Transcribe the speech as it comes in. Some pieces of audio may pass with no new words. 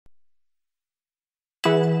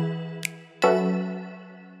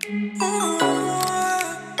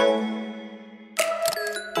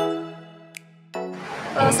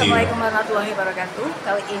Assalamualaikum warahmatullahi wabarakatuh.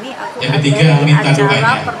 Kali ini aku ada di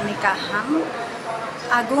acara pernikahan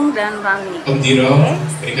Agung dan Rani.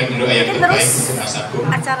 Berikan doa yang terbaik untuk Mas Agung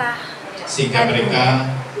acara sehingga mereka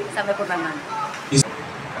sampai purnama.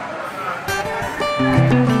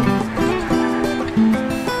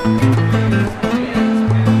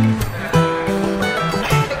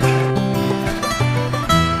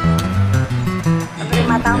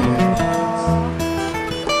 Terima tamu.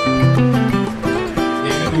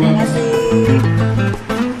 Terima kasih.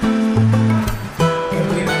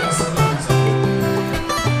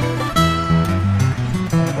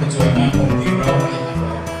 Perjuangan Om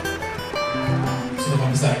sudah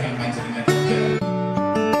membesarkan panjenengan juga.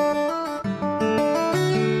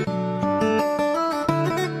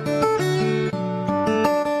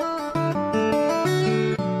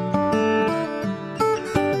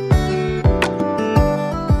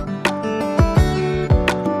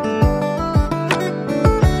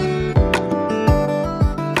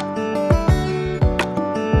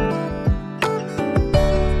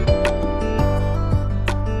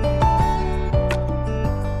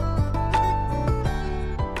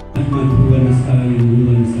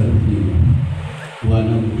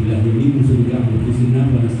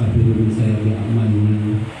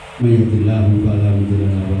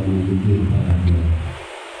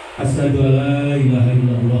 Asyhadu an la ilaha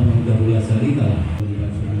illallah wahdahu la syarika lah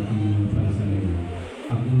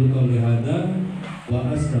aqulu qouli hadza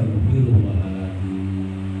wa astaghfirullahaladzim.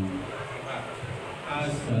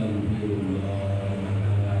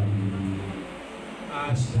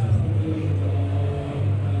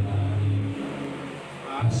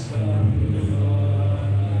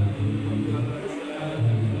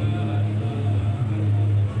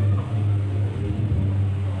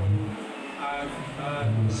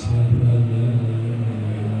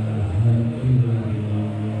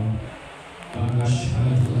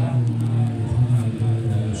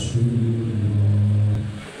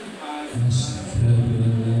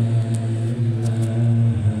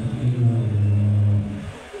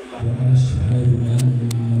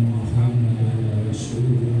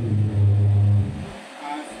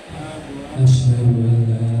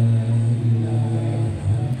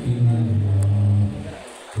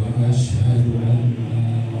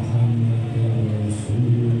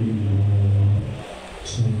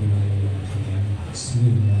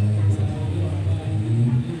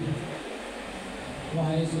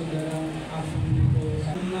 Wahai saudara Agung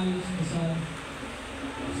senilai sebesar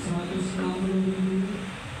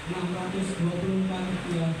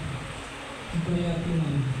Rp160.624 dibayar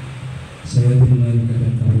tunai. Saya tunai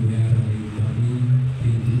keadaan karunia dari kami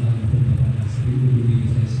di Tuhan Bapak Nasri untuk diri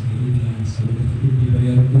saya sendiri dengan masalah tersebut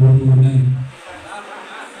dibayar tunai.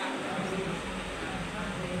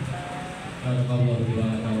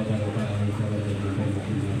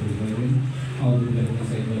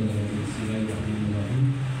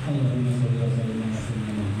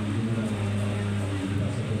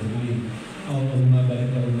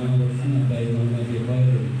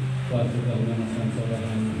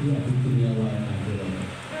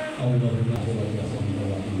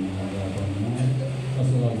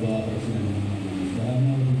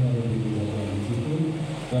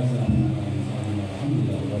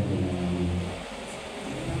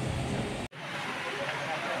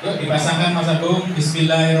 Yuk dipasangkan Mas Agung.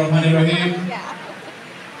 Bismillahirrahmanirrahim.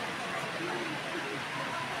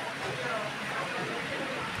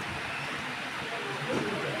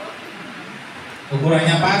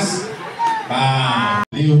 Ukurannya pas.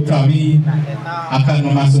 Kami akan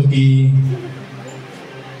memasuki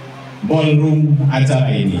ballroom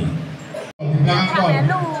acara ini. Di belakang pol,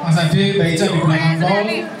 Mas Ade, Mbak Ica di belakang pol.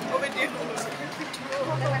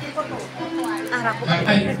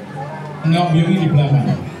 Enggak, Biumi di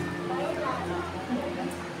belakang.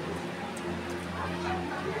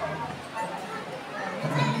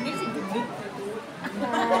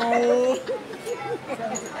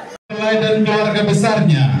 Dan keluarga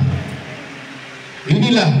besarnya,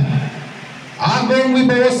 inilah Agung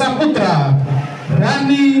Wibowo Saputra,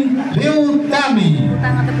 Rani Liutami.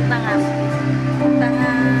 Tepuk tangan.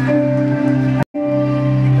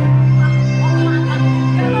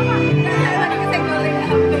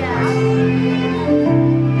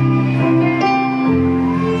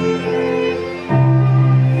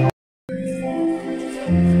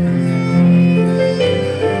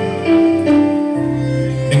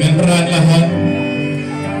 Dengan perlahan-lahan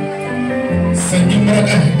senyum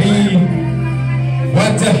merekah di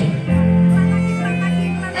wajah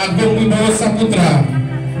Agung Wibowo Saputra,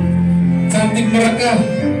 cantik merekah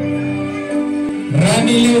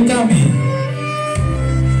Rani Liutami.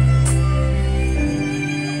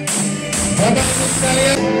 Bapak Ibu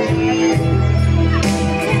sekalian,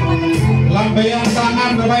 lambaian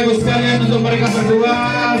tangan Bapak Ibu sekalian untuk mereka berdua,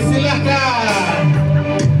 silahkan.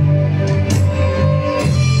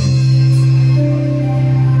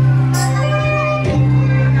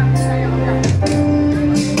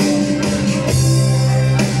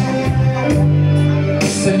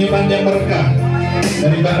 Senyuman yang berkah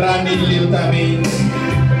dari Mbak Rani Liutami,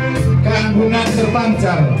 keanggunan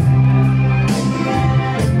terpancar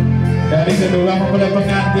dari kedua mempelai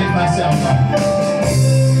pengantin, Masya Allah.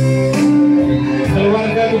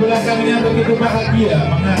 Keluarga di belakangnya begitu bahagia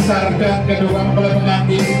mengantarkan kedua mempelai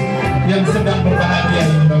pengantin yang sedang berbahagia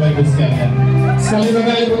ini, Bapak Ibu sekalian. Sekali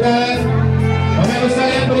Bapak Ibu dan Bapak Ibu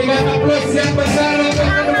sekalian, berikan aplaus yang besar untuk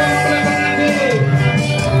kedua mempelai pengantin.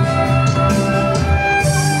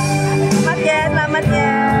 Selamat ya.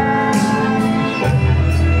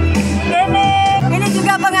 Ini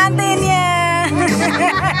juga pengantinnya.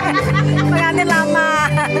 Pengantin lama.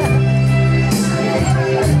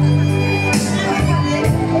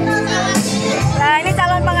 Nah, ini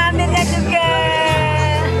calon pengantinnya juga.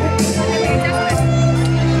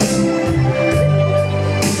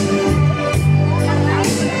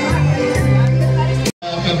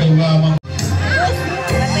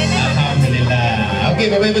 Oke,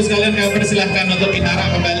 Bapak Ibu sekalian, kami persilahkan untuk Kinara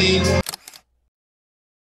kembali.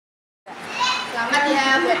 Selamat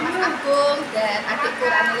ya buat Mas Agung dan adikku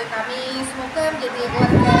Rani Liutami. Semoga menjadi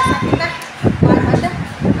keluarga sakinah, mawaddah,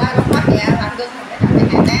 warahmah ya, langgeng sampai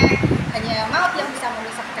nenek. Hanya maut yang bisa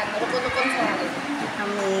memisahkan, rukun-rukun selalu.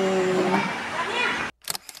 Amin.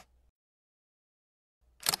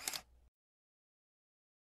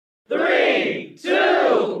 Three,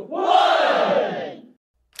 two, one.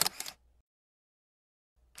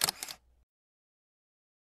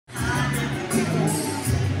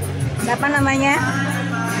 Siapa namanya?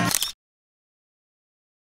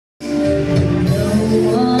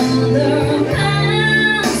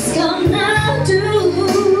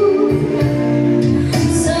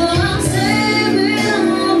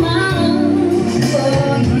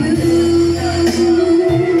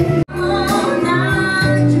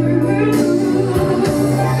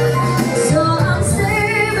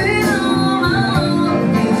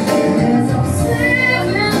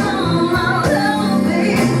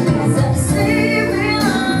 Saving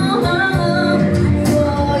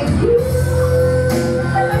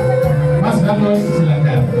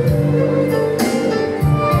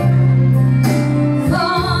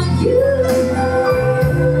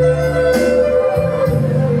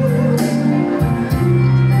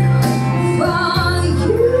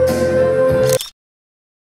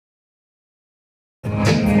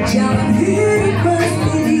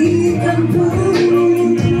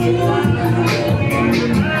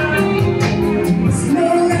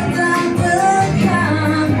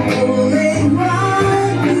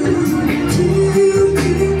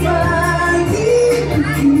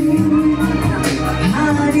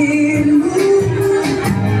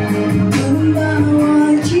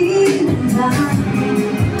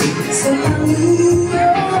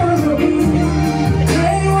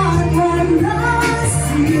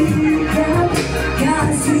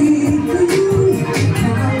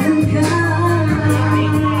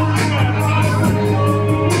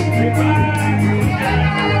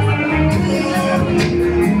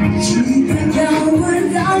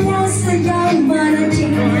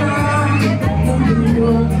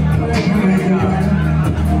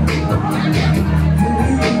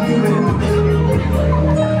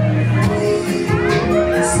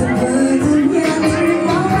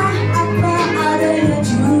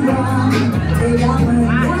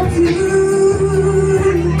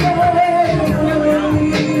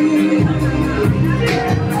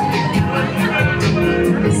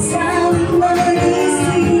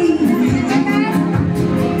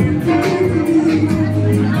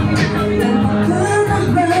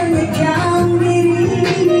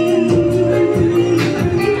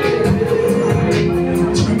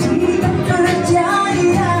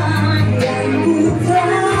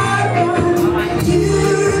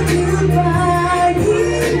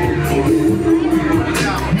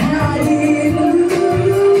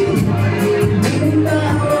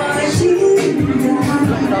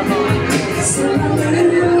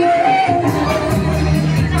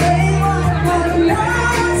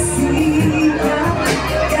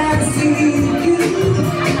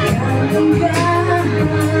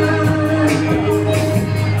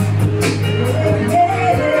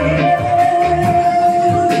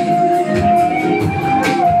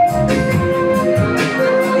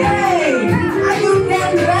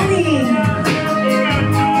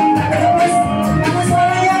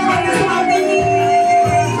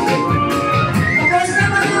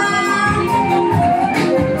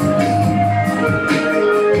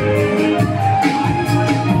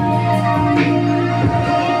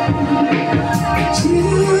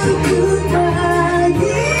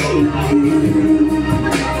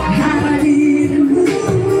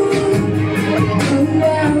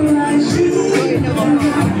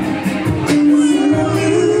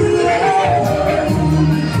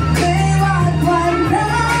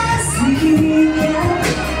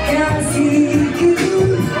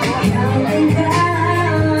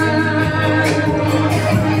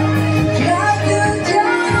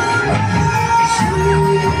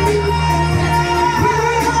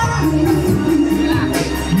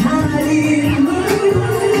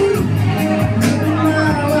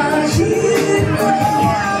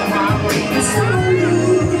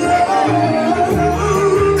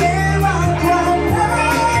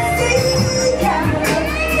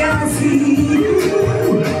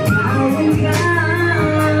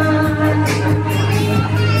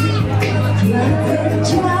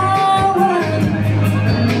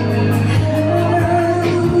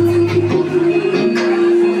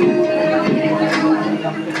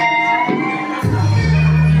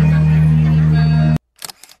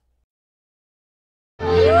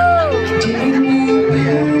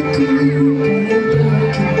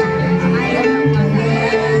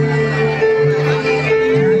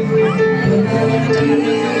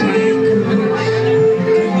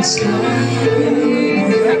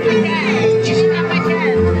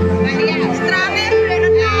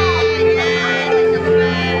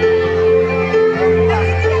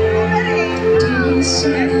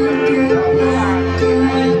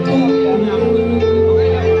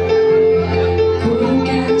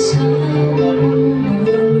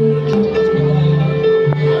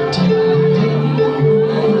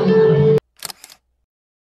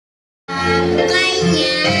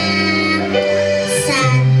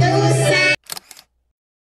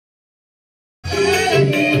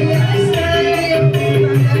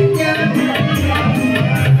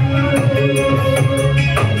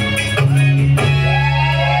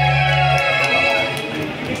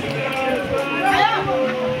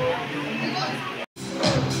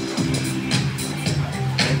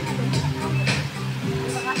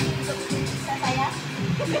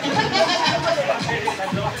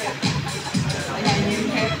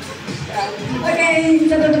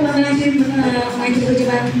kita untuk mengakhiri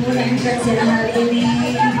perjumpaan bulan pada hari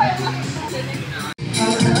ini.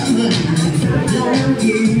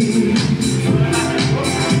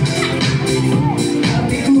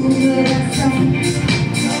 Tapi ku merasa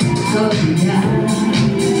kau tidak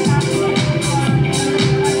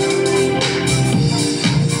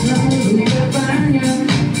selalu berbanyak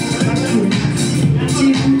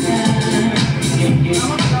cinta.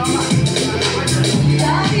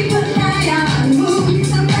 Tapi pertanyaanmu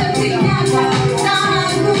sepertinya kau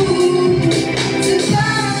tahu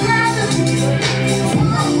sekarang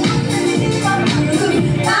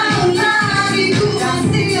tahun lagi ku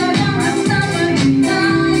masih ada rasa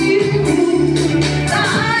mencintaimu. Tak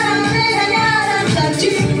ada bedanya rasa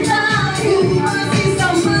cintaku masih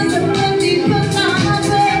sama seperti pertama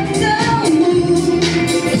bertemu.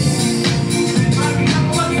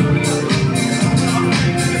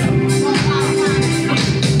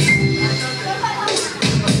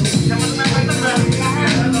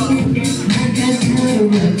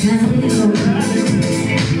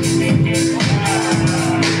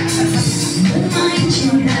 Bermain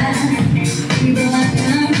cinta di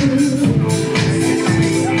belakangku,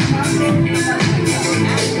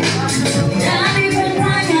 dari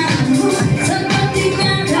pertanyaanmu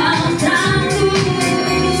sepertinya kau tahu.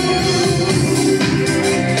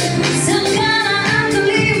 Sekarang aku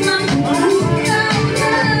 50 tahun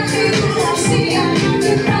lagi usia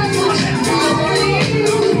cintaku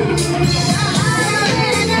darimu.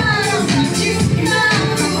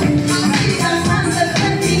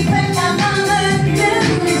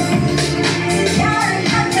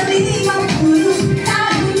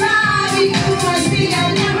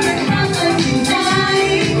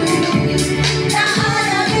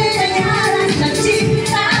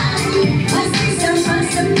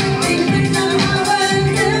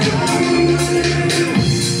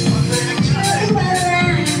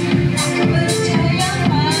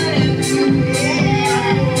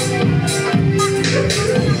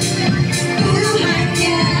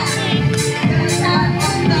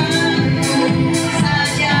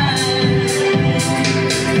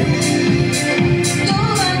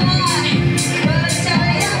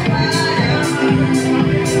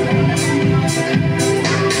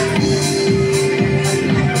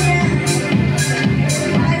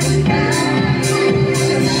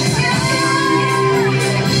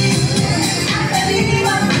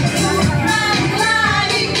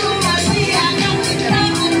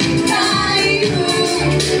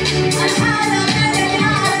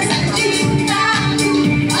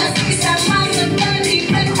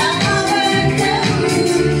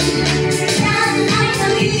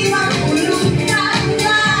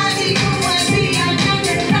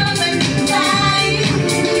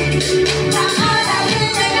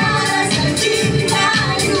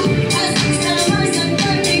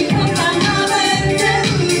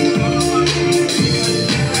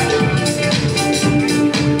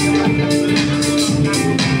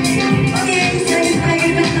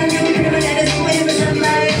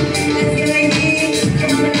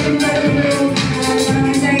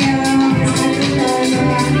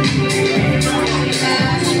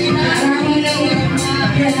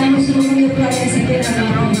 Seluruhnya keluarga saya